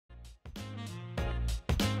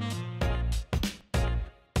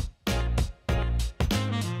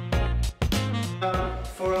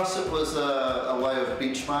us it was a way of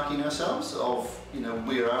benchmarking ourselves of,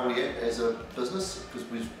 where are we at as a business, because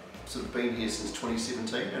we've sort of been here since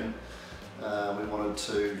 2017 and we wanted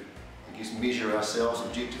to, I guess, measure ourselves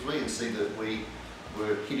objectively and see that we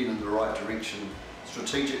were heading in the right direction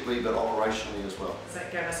strategically but operationally as well. So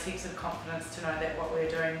it gave us heaps of confidence to know that what we were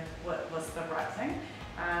doing was the right thing.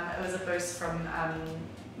 It was a boost from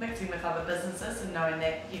mixing with other businesses and knowing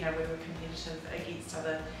that we were competitive against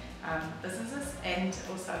other businesses, and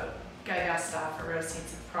also gave our staff a real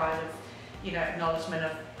sense of pride of acknowledgement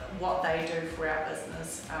of what they do for our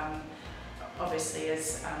business. Obviously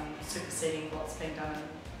is superseding what's been done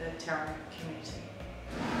in the Tauranga community.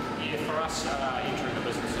 Yeah, for us, entering the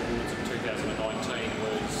business awards in 2019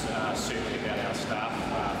 was certainly about our staff,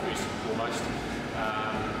 first and foremost.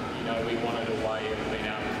 We wanted a way of being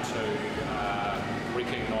able to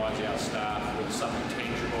recognise our staff with something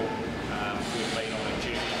tangible. We've been on a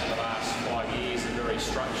journey for the last 5 years, a very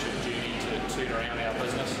structured journey to turn around our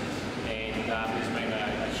business, and there's been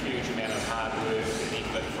a huge amount of hard work and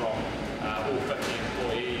effort from all 50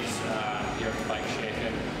 employees here at the Bake Shack,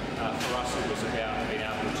 and for us it was about being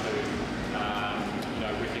able to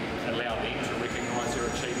allow them to recognise their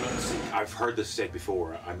achievements. I've heard this said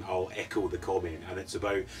before, and I'll echo the comment, and it's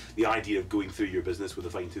about the idea of going through your business with a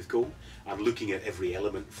fine-tooth comb and looking at every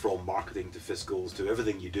element from marketing to fiscals to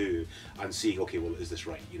everything you do and seeing, okay, well, is this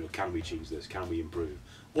right? Can we change this? Can we improve?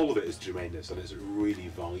 All of it is tremendous and it's really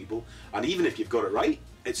valuable, and even if you've got it right,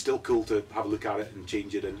 it's still cool to have a look at it and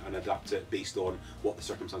change it and adapt it based on what the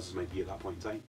circumstances might be at that point in time.